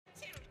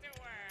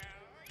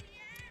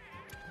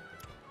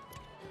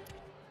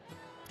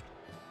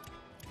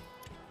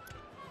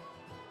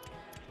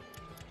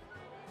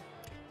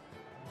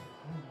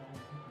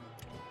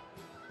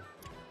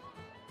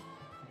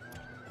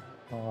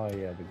Oh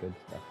yeah, the good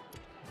stuff.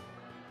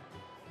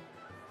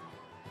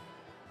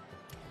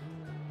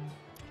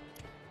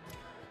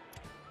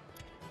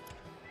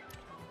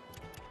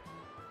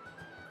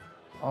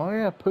 Oh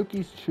yeah,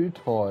 Pookie's chew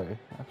toy.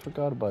 I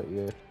forgot about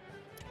you.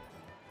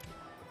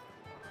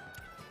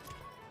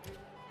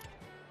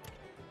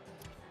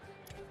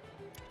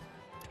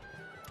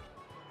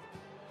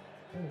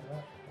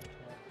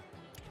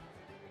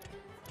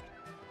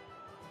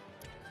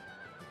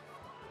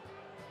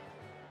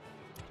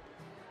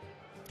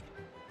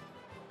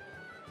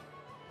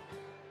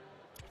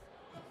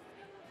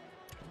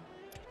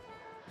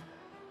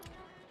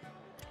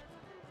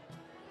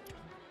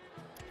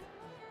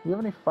 Do you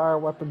have any fire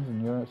weapons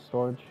in your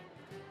storage?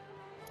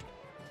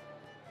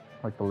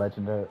 Like the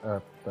legendary,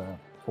 the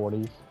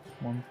 40s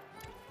one?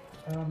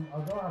 I don't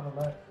have a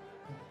list.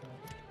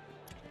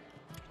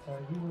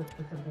 You were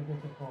specifically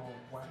looking for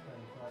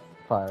weapons,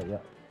 right? Fire, yeah.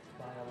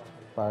 Fire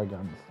weapons. Fire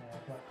guns.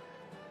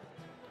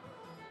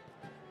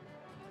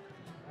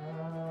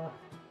 Yeah,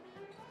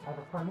 I have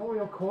a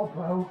primordial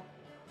corpo.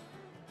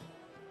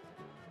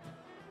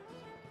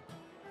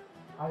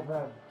 I have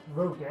a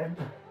Rogan,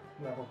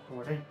 level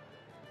 40,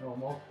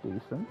 normal.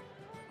 Decent.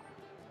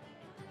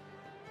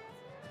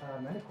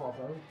 Many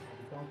corpos,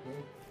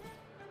 donkey.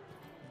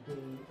 The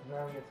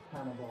various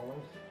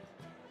cannonballs.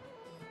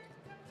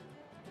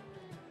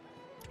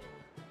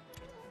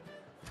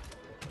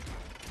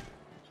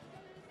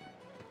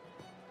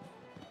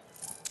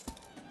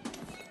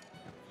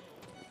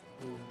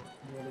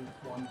 Nearly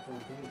 140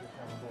 of the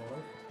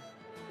cannonballers.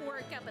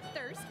 Work up a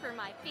thirst for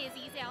my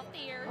fizzies out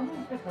there. How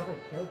many fish have I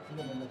killed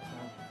in this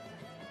time?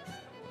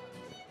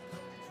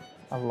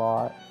 A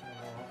lot.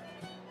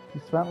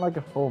 You spent like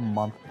a full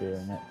month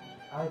doing it.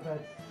 I've had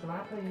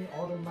slapping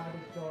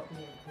automatic shot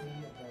EXP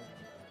of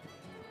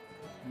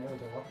the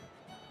murder.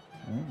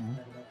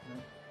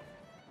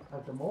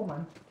 At the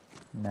moment.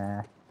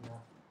 Nah. Yeah.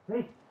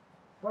 See?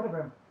 What of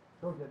him?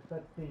 Told you,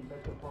 that's the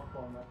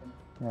popcorn weapon.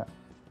 Yeah.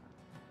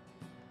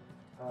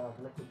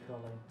 Liquid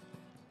culling.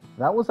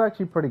 That was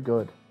actually pretty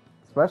good.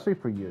 Especially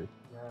for you.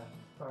 Yeah,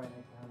 sorry,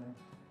 Nick Hanning.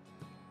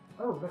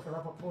 Oh, look, a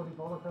level 40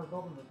 volatile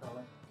goblin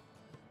repellent.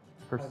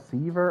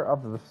 Perceiver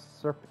of the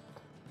Serpent.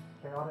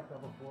 Chaotic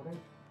level 40.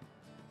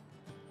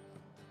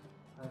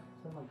 I've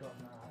somehow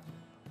gotten that.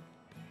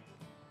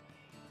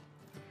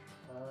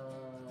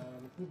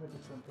 Receiver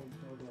dislocation,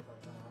 no idea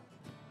about that.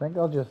 I think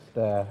I'll just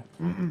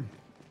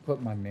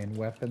put my main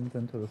weapons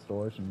into the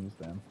storage and use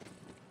them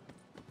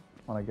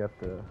when I get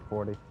to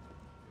 40.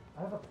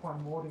 I have a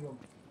primordial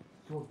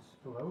sword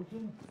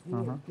explosion.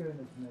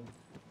 Goodness me.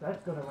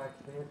 That's gonna wreck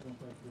space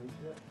once I use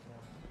it.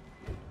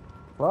 Yeah.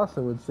 Plus,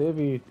 it would save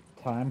you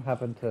time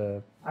having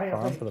to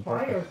farm for the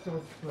fire purpose.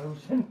 sword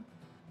explosion.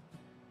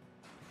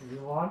 Do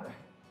you want?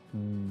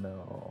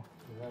 No.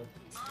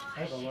 I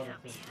have a lot of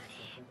things.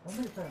 How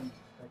many times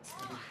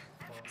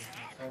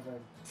I have a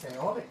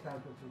chaotic type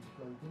of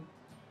explosion?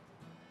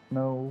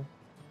 No.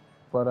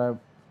 But I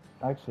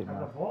actually I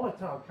have a no.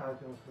 volatile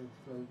type of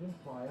explosion,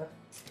 fire.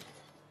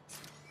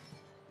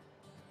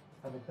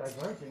 I have a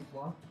divergent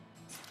one,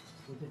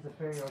 which is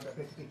superior to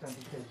 50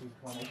 centimeters to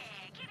 20.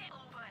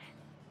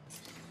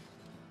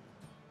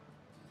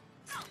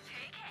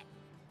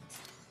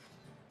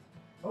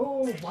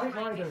 Oh, White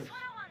Riders!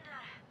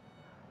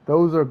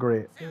 Those are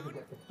great.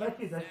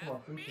 Especially this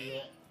one,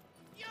 BCA.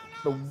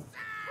 The,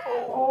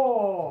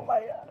 Oh, my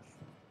ass.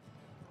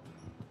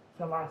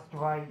 the last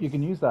right. You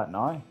can use that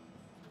now.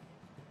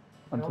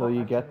 Until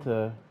you get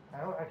to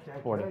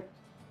Actually, 40.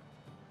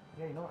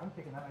 Yeah, you know what? I'm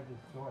taking that out of the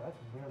store. That's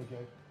really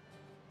good.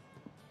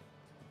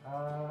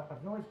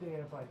 I've no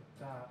idea about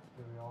that.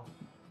 Here we are.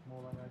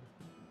 More like that.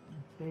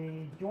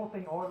 The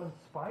Jolting Oil and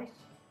Spice.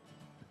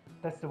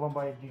 That's the one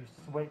where you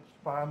switch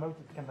fire modes.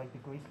 It's kind of like the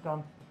Greek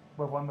gun,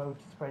 where one mode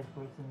spreads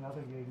grease and the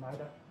other you ignite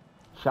it.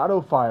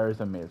 Shadow Fire is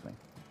amazing.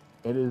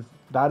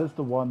 That is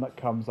the one that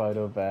comes out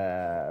of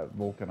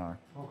Volcanar.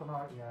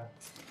 Volcanar, yeah.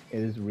 It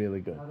is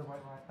really good. Another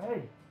white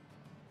line.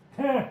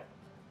 Hey!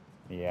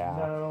 Yeah.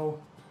 No.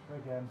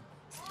 Again.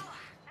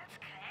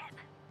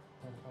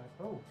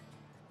 Oh.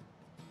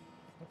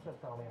 What's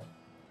that Dahlia?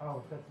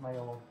 Oh, that's my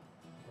old.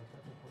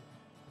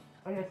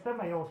 Oh yeah, it's still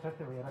my old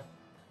Titerator.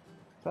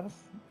 Is that a...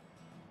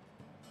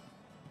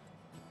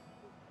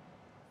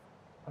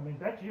 I mean,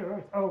 that's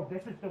yours. Oh,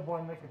 this is the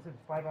one that considers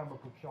 5 ammo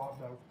per shot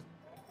though.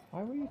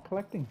 Why were you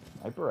collecting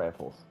sniper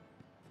rifles?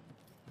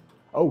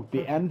 Oh,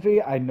 the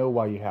Envy, I know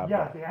why you have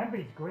that. Yeah, the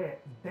Envy's great.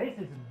 This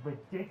is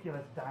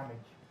ridiculous damage.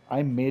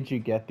 I made you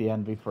get the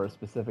Envy for a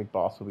specific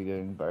boss we'll be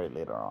doing very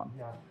later on.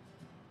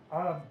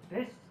 Yeah.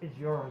 This is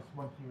yours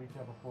once you reach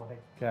level 40.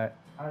 Okay.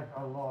 I have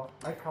a lot.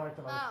 I collect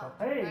a lot of stuff.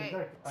 Oh, Hey, right.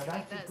 look, a Like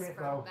nice this great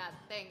from bow. that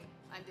thing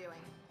I'm doing.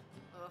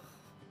 Ugh.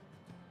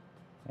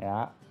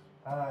 Yeah.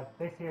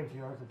 This here is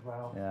yours as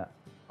well. Yeah.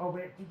 Oh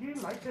wait, did you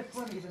like this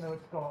one even though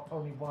it's got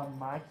only one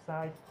mag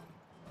size?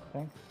 I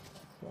think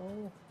so.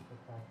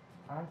 Okay.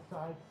 And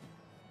size.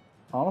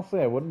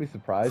 Honestly, I wouldn't be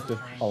surprised if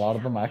a lot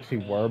of them actually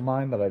were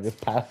mine that I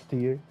just passed to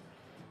you.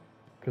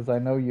 Because I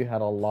know you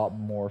had a lot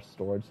more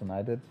storage than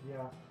I did. Yeah.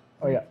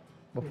 Oh yeah.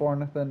 before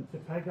anything? The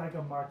peg I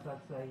got marked,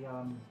 that's a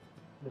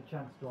the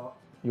chance drop.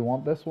 You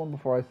want this one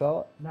before I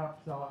sell No,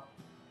 sell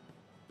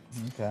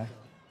it? Okay.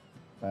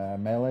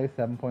 Melee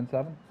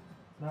 7.7.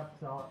 No,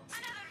 sell it.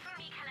 Another for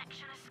me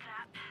collection of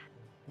scrap.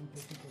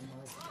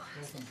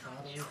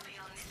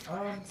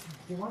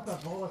 Do you want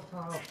that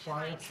volatile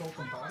fire salt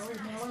and battery,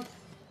 Melee?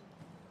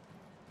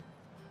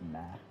 Nah.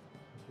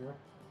 Sure.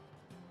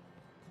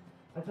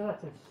 I thought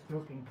that said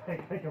stroking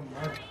peg I got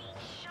marked.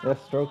 Yes,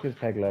 stroke his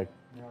peg leg.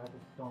 No, I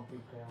just don't be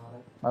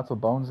chaotic. That's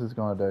what Bones is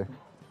gonna do.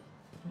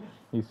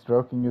 He's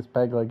stroking his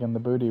peg leg in the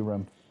booty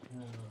room.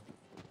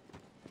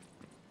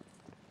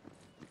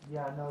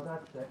 Yeah, no,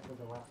 that's it for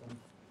the weapon.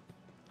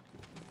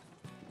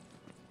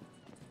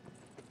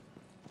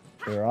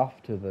 We're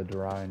off to the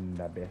drowned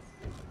abyss.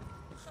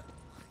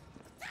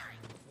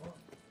 What?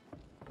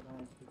 Can I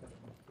pick up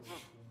my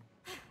sword?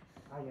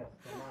 Ah, yes,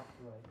 the last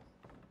race.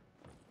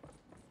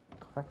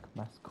 Crack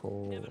Masco.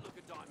 Never look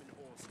a diamond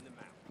horse in the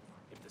mouth.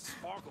 If the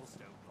sparkles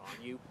don't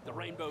blind you, the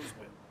rainbows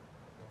will.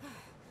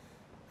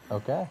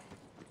 Okay.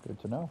 Good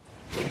to know.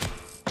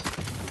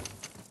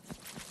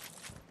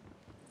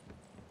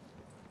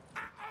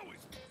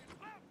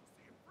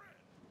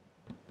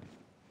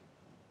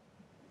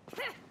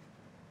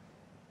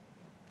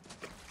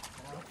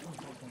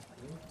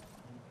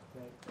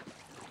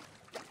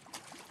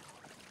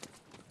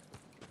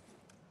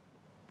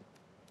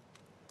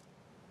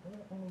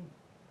 Any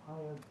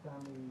higher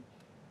damage?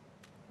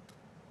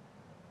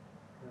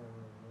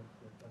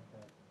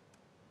 Okay.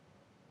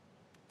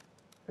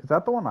 Is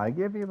that the one I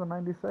gave you, the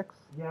 96?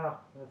 Yeah,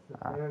 that's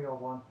the serial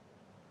one.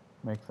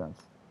 Makes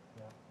sense.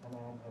 Yeah, and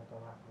then at the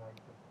left,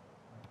 right.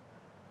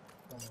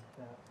 Finish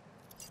that.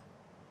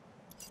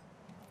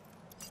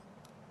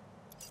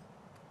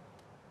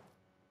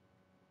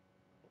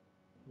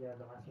 Yeah,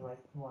 the last right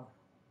one.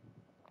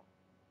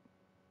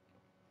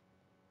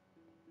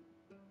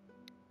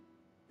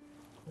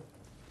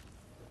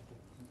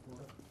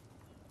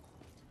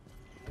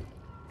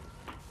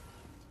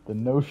 The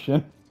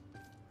notion.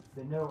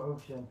 The no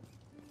ocean.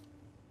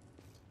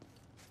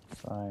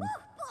 Fine.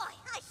 Oh boy,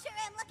 I sure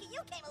am lucky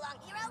you came along,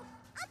 hero.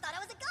 I thought I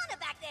was a goner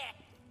back there.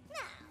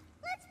 Now,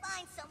 let's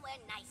find somewhere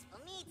nice for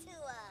me to,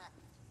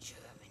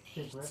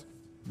 germinate. Secret.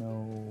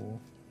 No.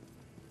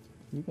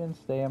 You can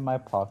stay in my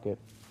pocket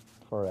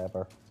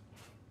forever.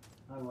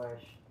 I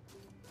wish.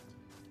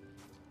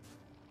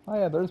 Oh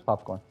yeah, there's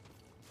popcorn.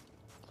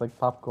 It's like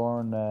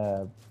popcorn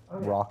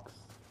rocks.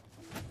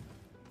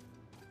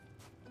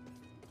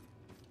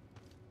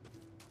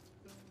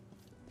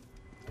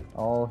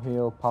 All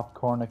hail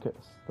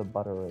Popcornicus, the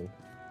buttery.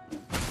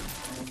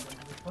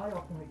 Why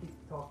often we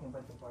keep talking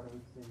about the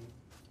buttery city?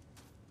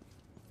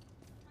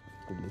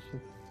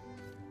 Delicious.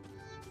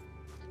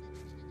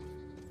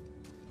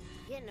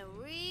 Getting a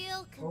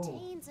real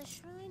contains a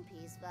shrine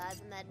piece vibe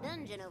from that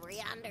dungeon over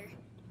yonder.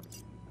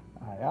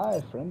 Aye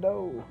aye,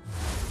 friendo.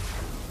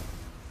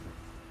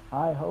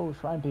 Hi ho,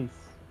 shrine piece.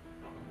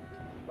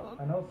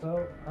 And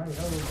also, I hope I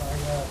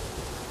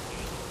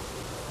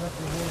got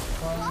the worst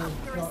final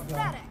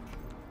shotgun.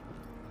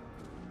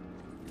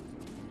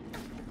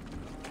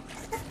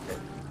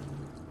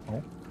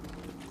 Oh.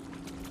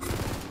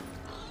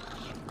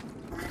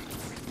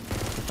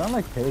 They sound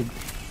like pigs.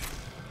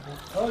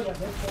 Oh yeah,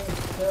 this thing is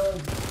still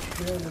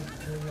good with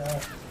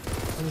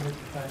the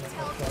kind of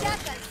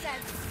Jekka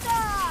said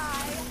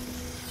sigh!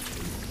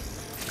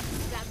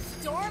 That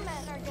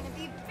doormen are gonna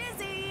be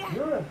busy!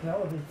 Your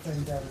ability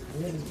turned out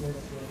really good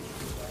at this.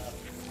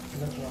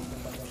 Look one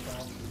by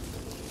yourself.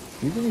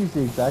 You can use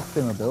the exact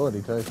same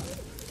ability too.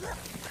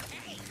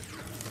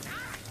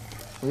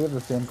 We have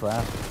the same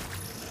class.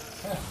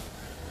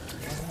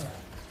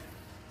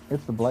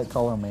 It's the black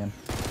collar man.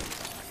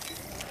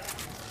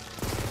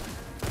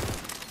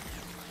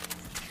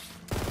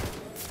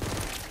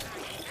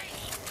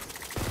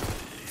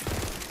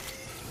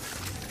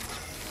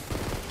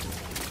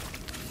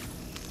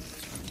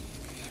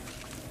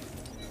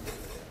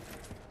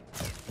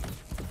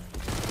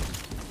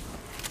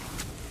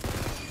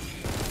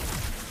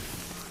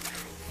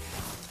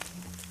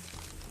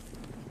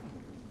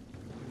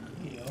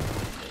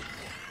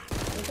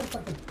 There's a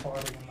fucking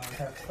party in my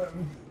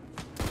headphones.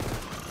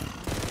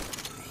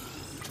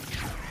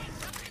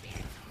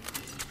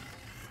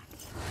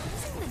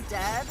 Seeing the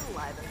dead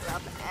livens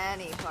up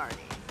any party.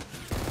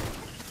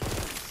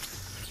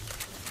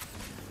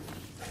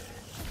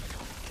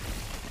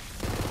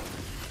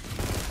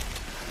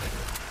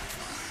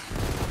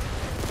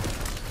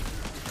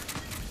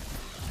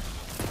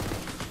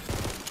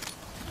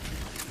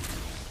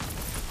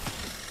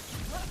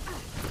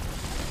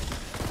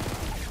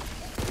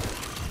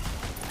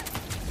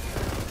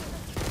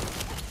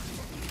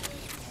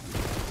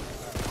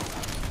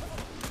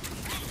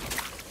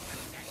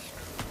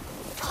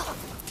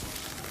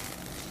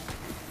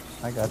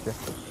 I got you.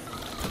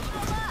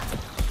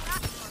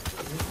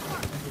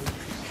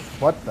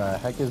 What the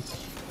heck is...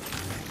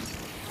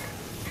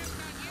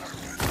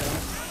 A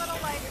little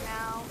lighter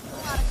now. A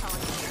lot of color.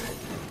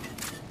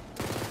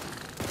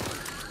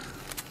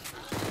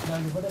 No,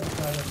 you would have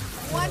decided.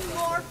 One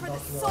more for the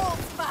soul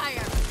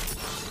fire!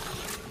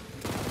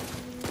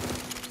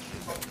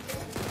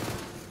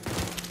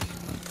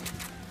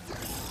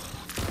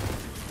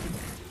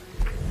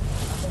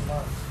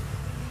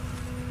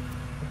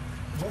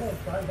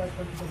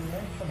 pretty good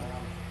range for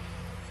now.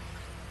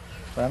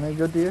 That any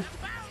good to you?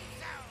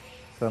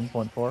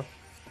 7.4.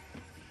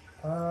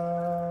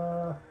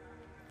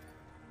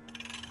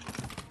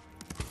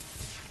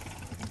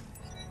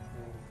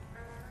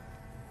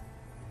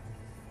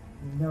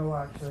 No,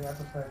 actually, I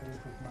prefer the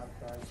increased map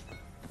size.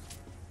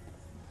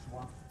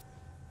 One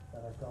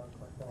that I've got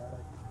quite so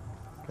early.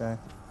 Okay.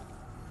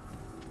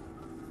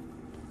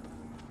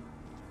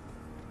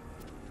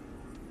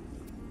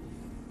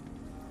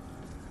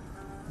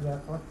 Yeah,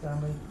 plus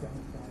damage, gun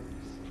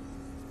size.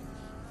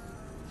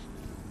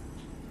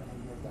 Gonna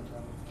get gun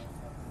damage now,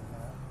 something like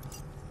that.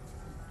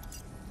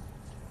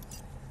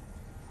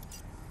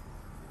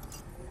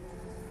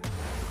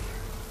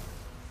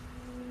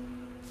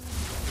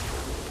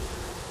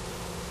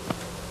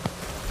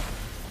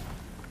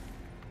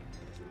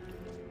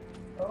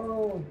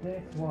 Oh,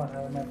 this one,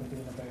 I remember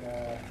being a bit,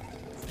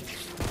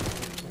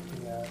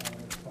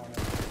 enemy spawner.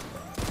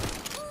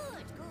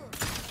 Good, good.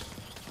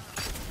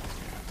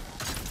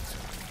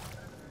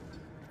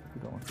 You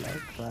don't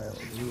like trial,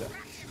 do you?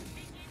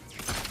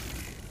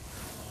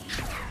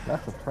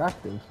 That's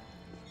attractive.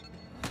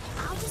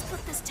 I'll just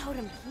put this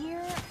totem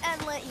here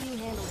and let you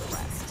handle the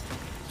rest.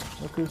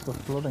 Look who's the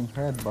floating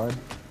head, bud.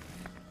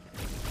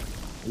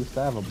 Used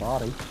to have a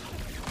body.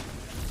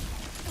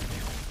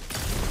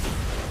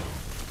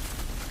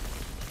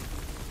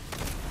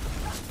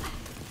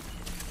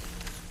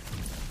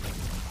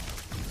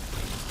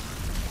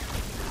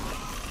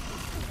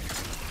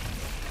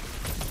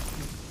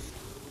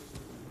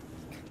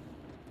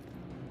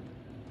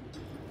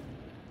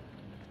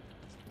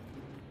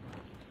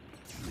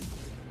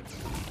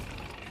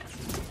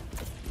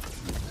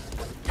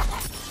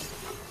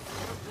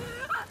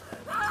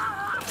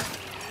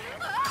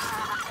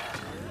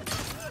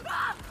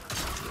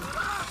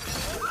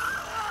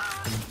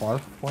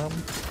 Barf worm?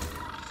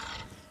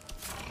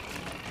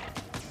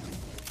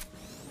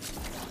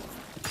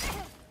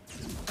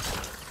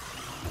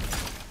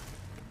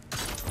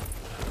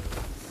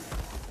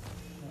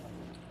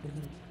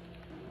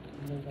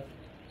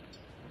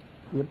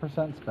 You get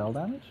 % spell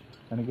damage?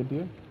 Any good to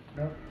you?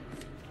 No.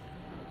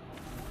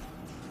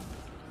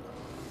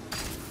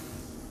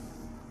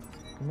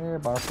 Come here,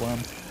 barf worm.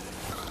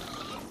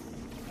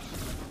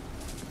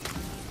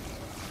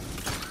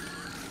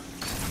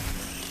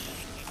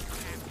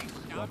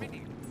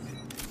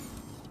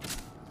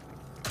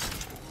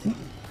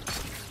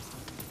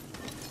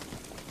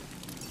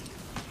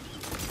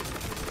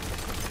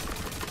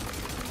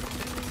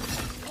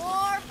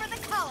 Or for the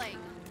culling.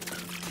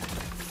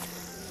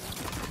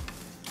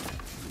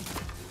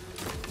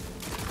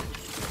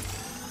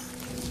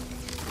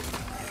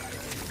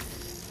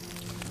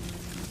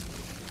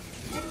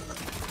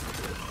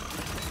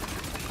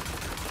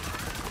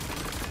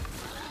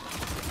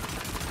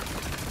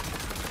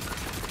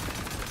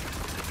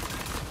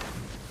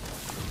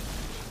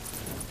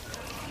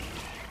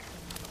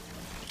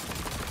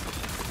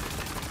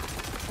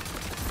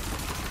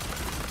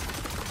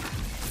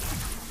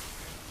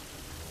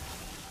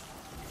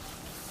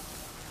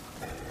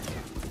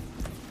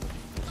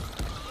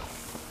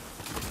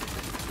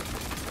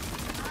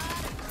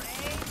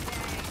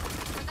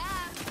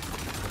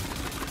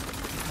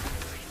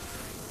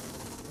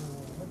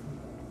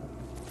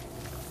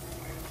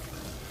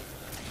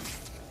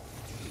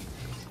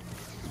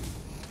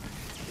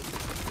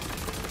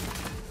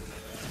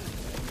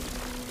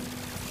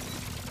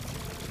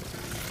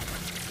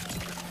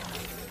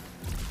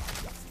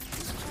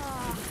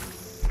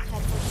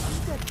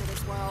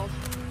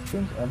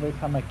 Seems every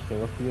time I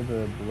kill a few of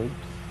the bloops,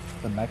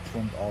 the next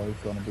one's always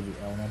going to be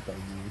the element I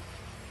use.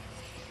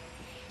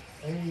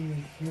 Hey,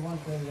 do you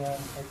want the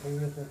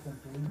resistance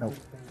to Nope,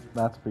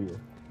 that's for you. You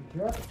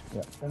sure?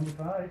 Yeah.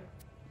 75.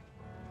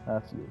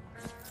 That's you.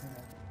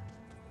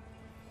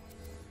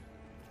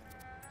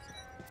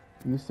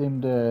 Yeah. You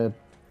seem to,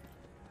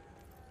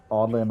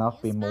 oddly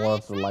enough, be more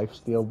of the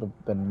lifesteal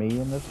than me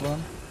in this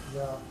run.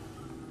 Yeah.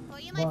 For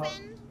you, my Well,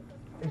 friend.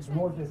 it's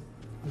more just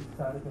the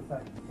side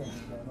effect thing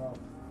in general.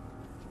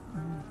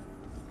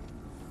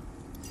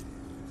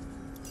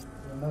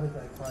 You'll notice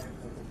I quite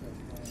focus this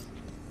game.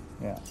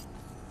 Yeah.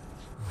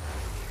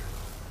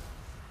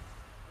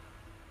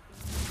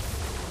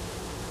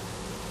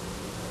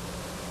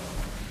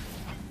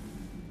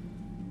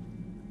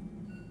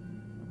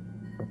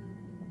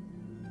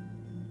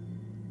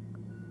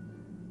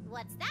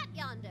 What's that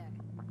yonder?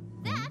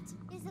 That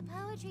is a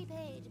poetry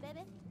page,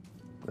 baby.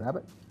 Grab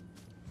it.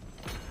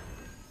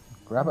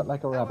 Grab it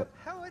like a rabbit.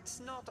 Our poet's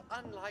not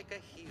unlike a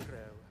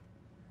hero,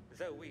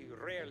 though we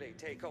rarely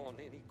take on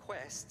any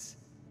quests.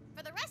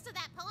 For the rest of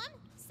that poem,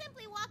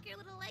 simply walk your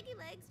little leggy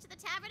legs to the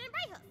tavern in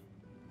Brayhoof.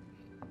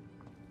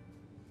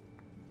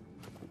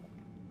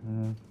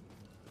 Mm-hmm.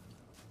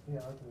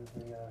 Yeah, this is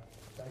the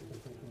dice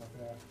station up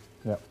there.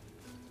 Yep.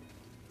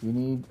 You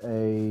need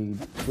a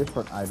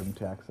different item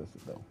to access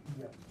it, though.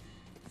 Yep.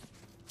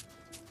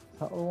 Is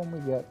that the one we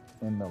get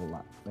in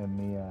the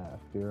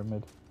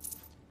pyramid?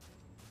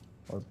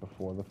 Or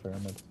before the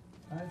pyramid?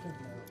 I don't know.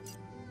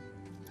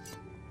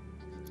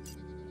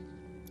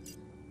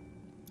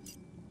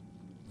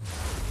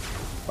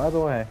 By the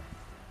way,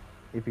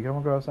 if you come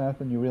across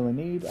anything you really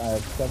need, I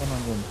have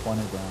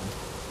 720 grand.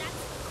 That's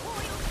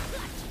coiled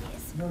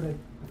clutches. No, they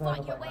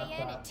Find your like way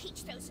in that. and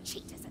teach those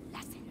cheaters a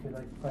lesson. They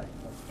like press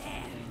like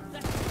There,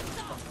 let's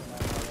stop.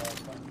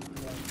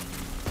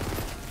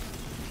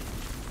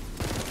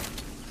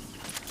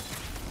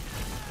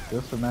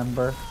 Just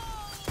remember,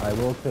 I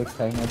will take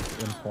payment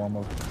in form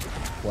of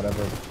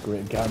whatever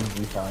great guns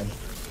we find.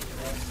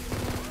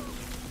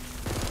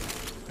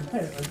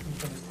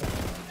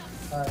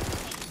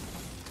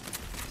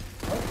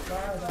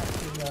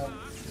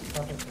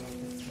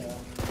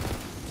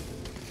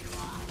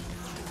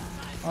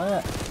 Oh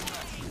yeah,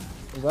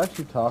 I was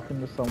actually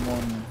talking to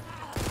someone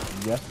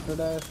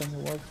yesterday, I think it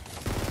was,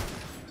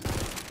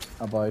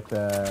 about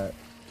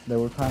they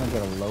were trying to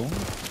get a loan,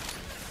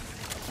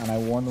 and I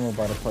warned them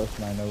about a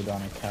person I know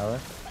down in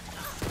Carrick,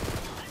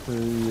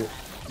 who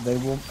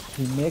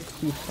he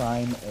makes you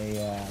sign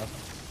a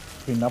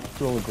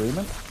prenuptial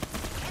agreement,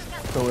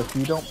 so if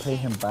you don't pay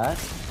him back,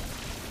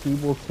 he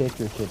will take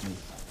your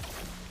kidneys.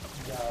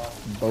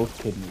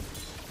 Both kidneys.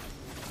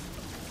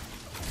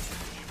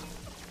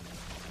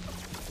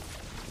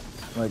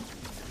 Like,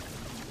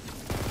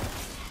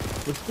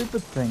 the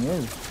stupid thing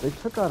is, they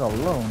took out a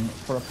loan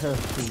for a pair of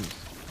shoes.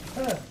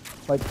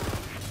 Like,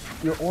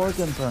 your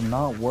organs are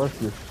not worth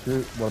your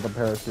shoe, worth a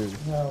pair of shoes.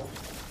 No.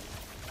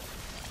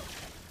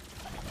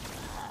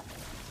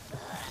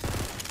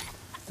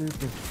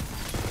 Stupid.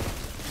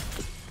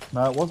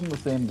 Now, it wasn't the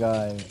same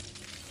guy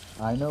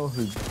I know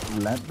who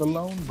lent the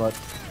loan, but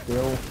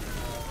still,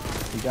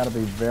 you gotta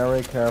be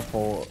very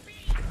careful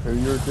who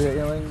you're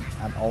dealing,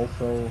 and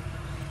also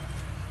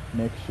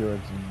make sure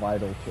it's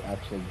vital to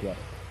actually get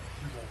it.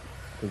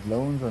 Because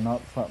loans are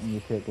not something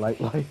you take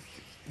lightly.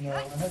 No,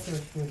 unless you're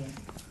a student.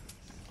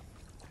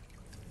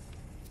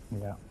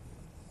 Yeah.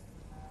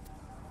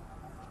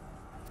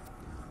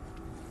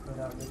 You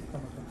know, it's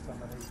coming from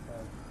somebody, so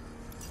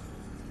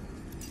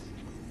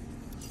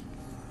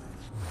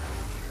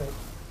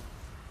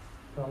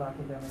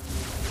academic.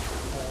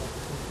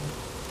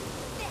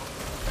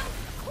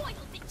 Coiled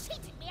that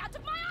cheated me out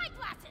of my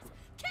eyeglasses.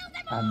 Kill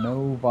them all. And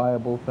no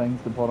viable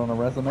things to put on a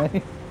resume.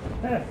 Hey,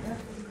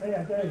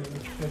 I tell you,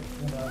 it's just,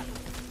 you know.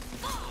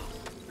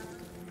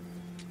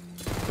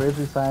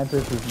 Crazy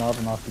scientist is not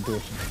an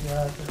occupation.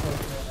 Yeah, it's just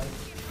like,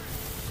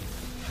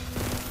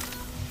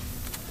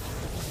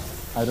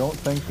 I don't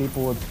think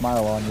people would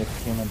smile on you if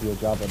you came into a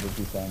job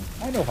interview saying,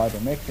 I know how to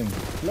make things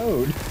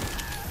explode.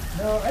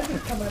 no, I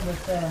just come in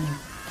with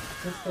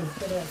just to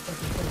sit at such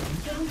a thing. You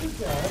give me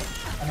the job,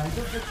 and I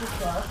just get this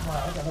class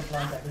miles and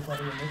apply to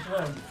everybody in this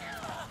room.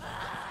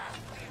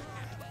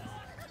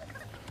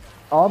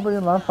 Oddly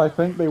enough, I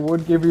think they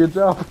would give you a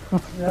job.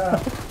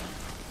 Yeah.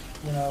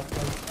 You know, like,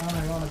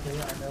 unironically,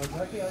 I know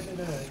exactly how to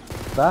do it.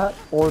 That,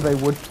 or they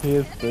would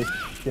tease the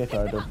shit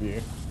out of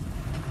you.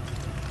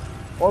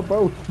 Or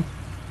both.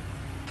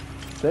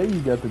 Say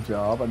you get the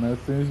job, and then as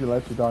soon as you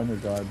let you down your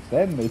guard,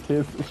 then they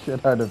tease the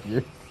shit out of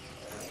you.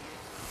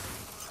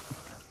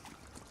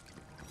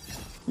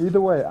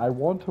 Either way, I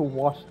want to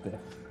watch this.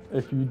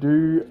 If you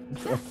do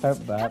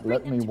attempt that,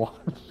 let me watch.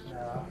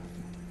 Yeah.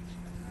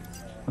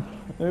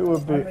 It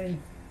would be... I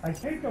mean, I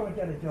could go and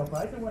get a job,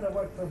 but I don't want to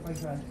work for a big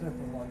grand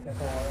super one, get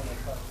all in and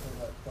stuff so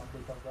that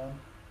something comes down.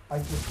 I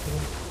just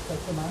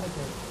take the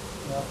manager.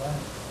 Yeah, man.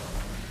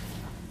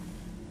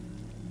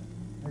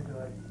 Maybe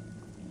like...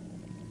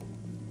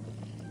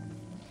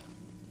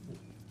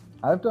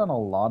 I've done a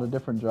lot of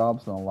different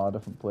jobs in a lot of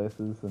different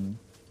places, and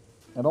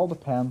it all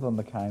depends on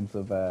the kinds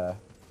of, the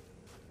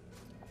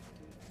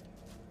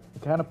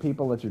kind of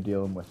people that you're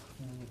dealing with.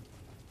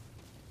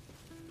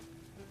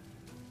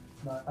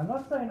 No, I'm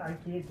not saying I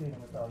hate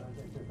dealing with others,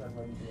 it's just I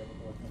wouldn't be able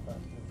to work in that.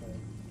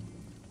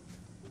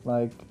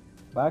 Like,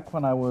 back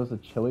when I was a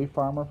chili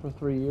farmer for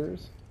 3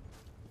 years,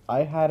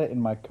 I had it in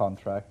my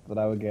contract that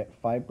I would get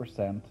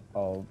 5%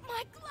 of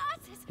My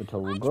glasses! the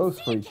total I gross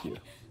can for see each year.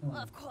 again.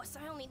 Well, of course,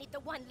 I only need the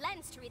one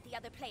lens to read the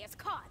other player's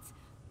cards.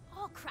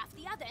 I'll craft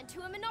the other into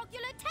a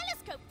monocular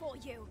telescope for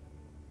you.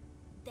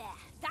 There,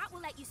 that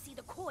will let you see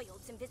the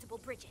coil's invisible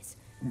bridges,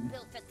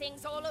 built for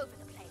things all over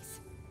the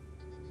place.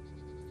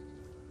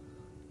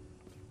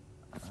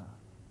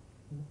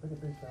 Pretty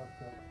big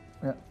telescope.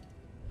 Yeah.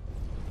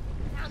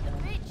 Found the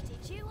bridge,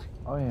 did you?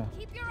 Oh yeah.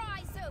 Keep your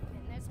eyes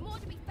open. There's more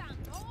to be found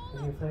all So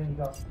over. you're saying you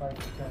got 5%?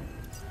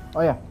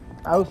 Oh yeah.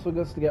 I also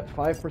gets to get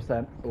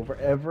 5% over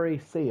every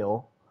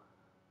sale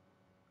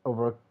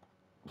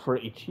for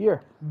each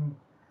year.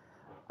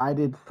 I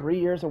did 3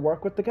 years of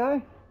work with the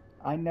guy.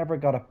 I never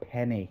got a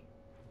penny.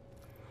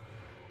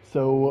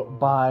 So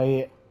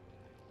by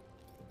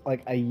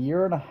like a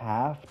year and a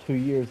half, 2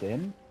 years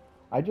in,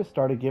 I just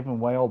started giving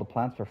away all the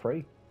plants for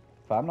free.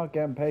 If I'm not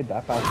getting paid,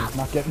 that bastard's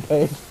not getting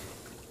paid.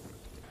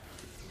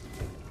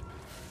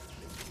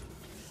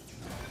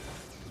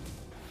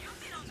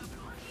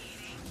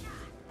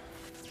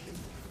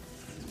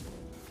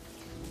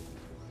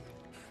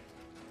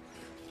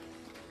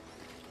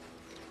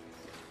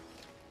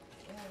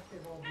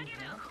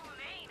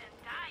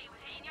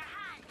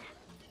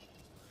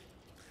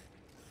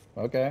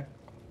 Okay.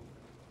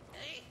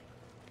 Hey,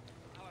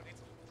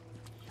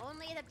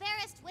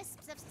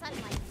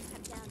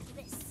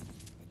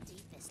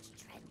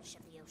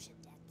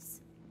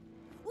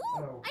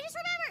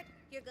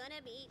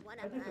 meet one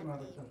I of just my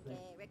remembered favorite something.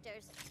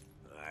 characters.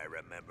 I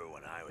remember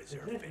when I was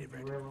your This is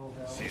favorite. real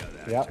well. See how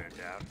that Yep.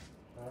 turned out?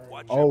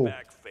 Watch Oh. your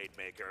back, Fate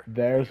Maker.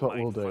 There's You what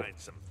we'll might do. find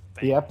some The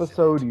fangs in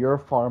episode it. you're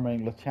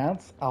farming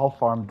Lachance, I'll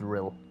farm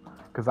Drill.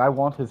 Because I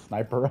want his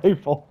sniper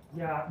rifle.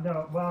 Yeah,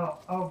 no, well,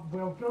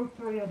 we'll go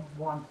through it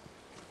once.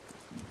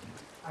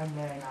 And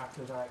then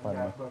after that, Why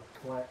yeah, not? we'll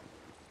split.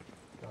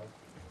 So.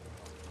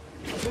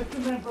 Just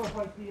remember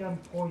about the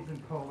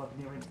poison pull of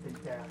near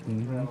instant death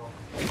as well.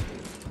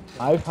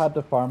 I've had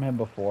to farm him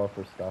before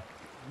for stuff.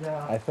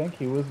 Yeah. I think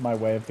he was my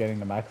way of getting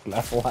the max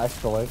level,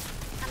 actually.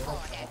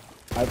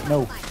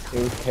 No, it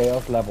was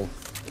chaos levels.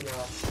 Yeah.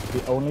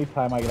 The only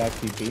time I could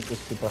actually beat the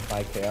super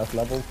high chaos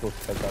levels was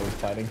because I was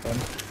fighting him.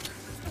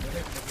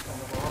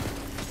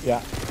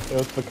 Yeah, it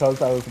was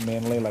because I was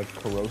mainly like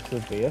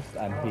corrosive based,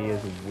 and he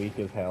is weak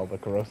as hell to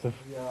corrosive.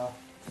 Yeah.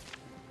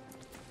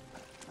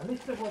 At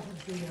least it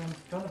wasn't the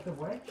Son of the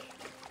Witch.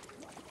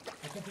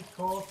 I think it's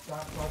called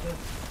that brother.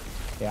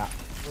 Yeah.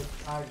 Which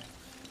I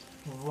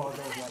struggled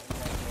like that.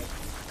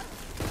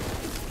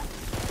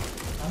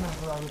 I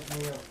remember I was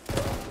near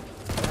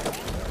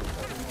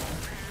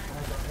and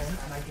I got him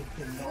and I just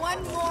did not.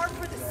 One more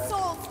for the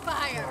soul's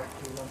fire.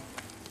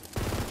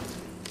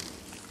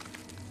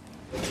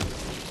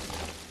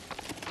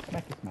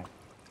 Smacky smack.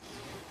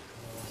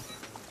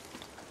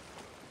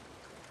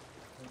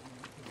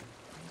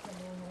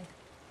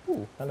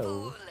 Ooh,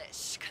 hello.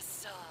 Foolish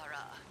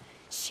Kasara.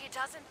 She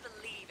doesn't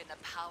believe in the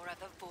power of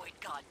the Void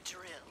God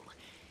Drill.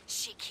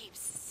 She keeps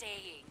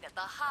saying that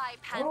the High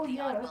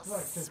Pantheon will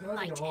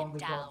smite him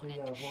down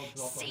and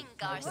sink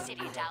our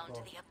city down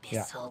to the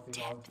abyssal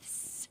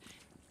depths.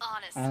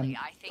 Honestly, And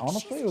I think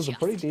honestly, she's it was a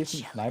pretty just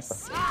decent jealous.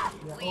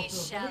 sniper. We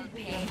shall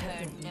pay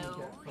her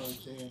no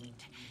heed.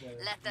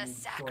 Let the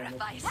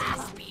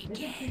sacrifices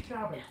begin.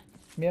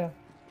 Yeah,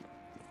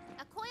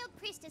 A coiled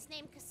priestess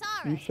named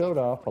Kasara. you showed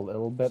off a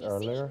little bit She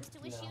earlier. seems to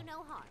wish you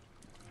no harm.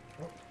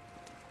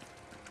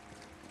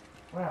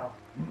 Well.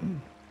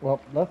 Well,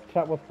 let's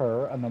chat with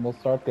her, and then we'll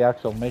start the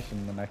actual mission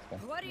in the next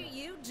one. What are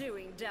you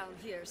doing down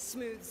here,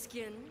 smooth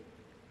skin?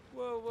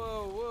 Whoa,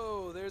 whoa,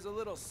 whoa, there's a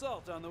little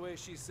salt on the way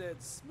she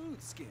said smooth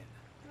skin.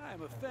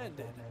 I'm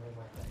offended,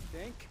 I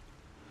think.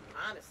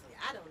 Honestly,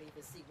 I don't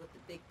even see what the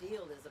big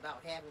deal is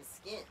about having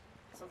skin.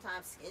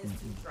 Sometimes skin's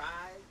too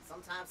dry,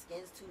 sometimes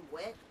skin's too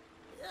wet.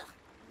 Ugh,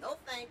 no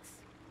thanks.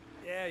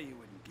 Yeah, you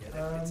wouldn't get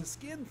it. It's a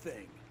skin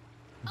thing.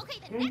 Okay,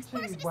 the next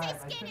person to say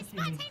skin is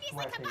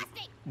spontaneously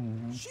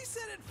combusting. She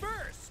said it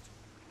first.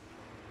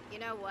 You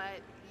know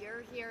what?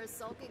 You're here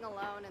sulking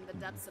alone in the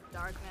depths of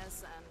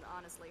darkness and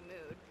honestly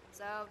mood.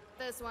 So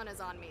this one is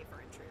on me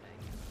for intruding.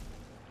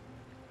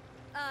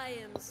 I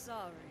am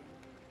sorry.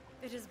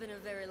 It has been a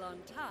very long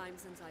time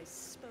since I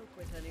spoke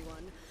with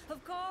anyone.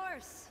 Of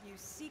course, you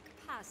seek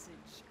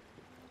passage.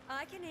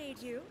 I can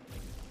aid you.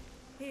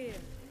 Here,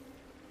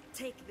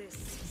 take this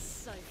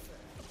cipher.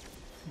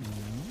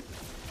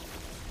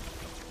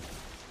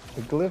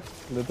 The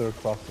glyphs slither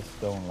across the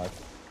stone like...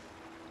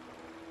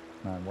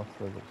 Man, what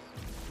slithers?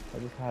 I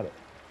just had it.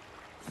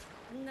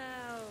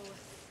 Now,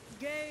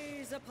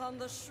 gaze upon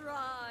the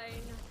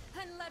shrine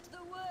and let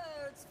the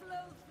words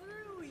flow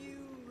through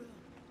you.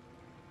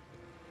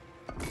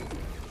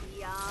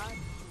 Ya,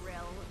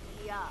 drill,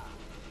 ya.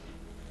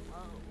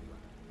 Whoa.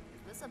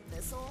 Is this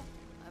abyssal?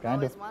 I've Kind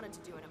always of. wanted to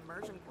do an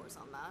immersion course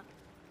on that.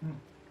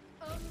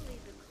 Only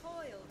the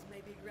coiled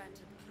may be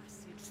granted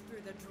passage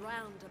through the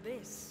drowned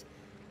abyss.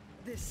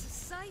 This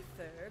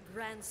cipher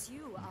grants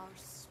you our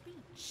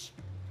speech.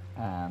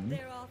 And...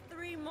 There are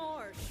 3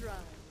 more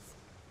shrines.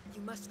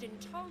 You must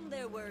intone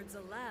their words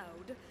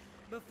aloud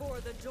before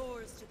the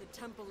doors to the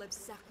Temple of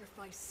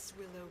Sacrifice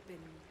will open.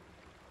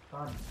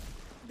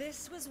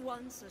 This was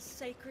once a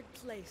sacred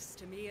place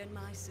to me and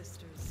my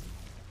sisters.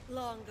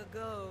 Long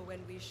ago when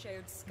we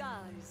shared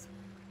skies.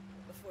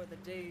 Before the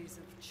days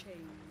of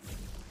chains.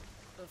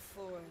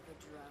 Before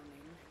the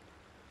drowning.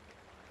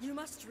 You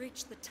must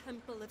reach the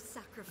Temple of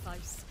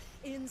Sacrifice.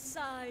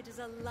 Inside is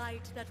a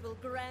light that will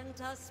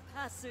grant us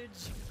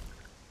passage.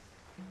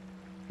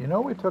 You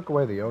know we took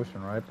away the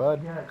ocean, right,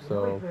 bud? Yeah,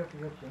 So...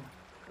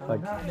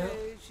 Like...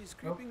 Okay, she's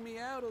creeping me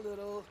out a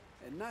little.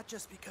 And not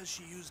just because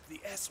she used the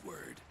S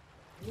word.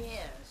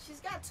 Yeah, she's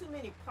got too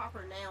many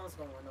proper nouns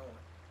going on.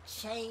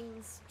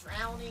 Chains,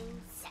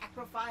 drowning,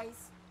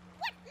 sacrifice.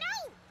 What?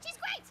 No! She's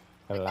great!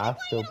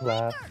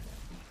 Elastoplast.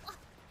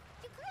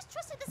 You guys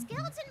trusted the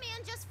skeleton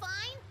man just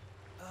fine.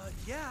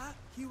 Yeah,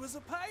 he was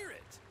a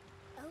pirate.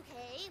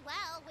 Okay,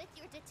 well, with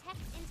your detect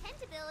intent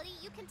ability,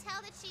 you can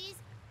tell that she's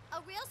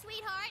a real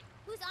sweetheart,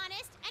 who's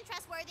honest and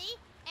trustworthy,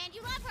 and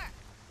you love her.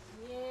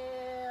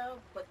 Yeah,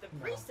 but the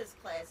priestess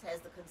class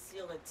has the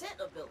conceal intent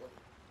ability.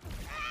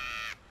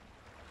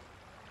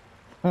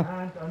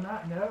 And on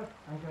that note,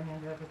 I'm going to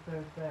end the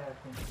episode there.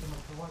 Thank you so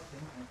much for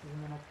watching, and see you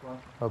in the next one.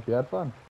 Hope you had fun.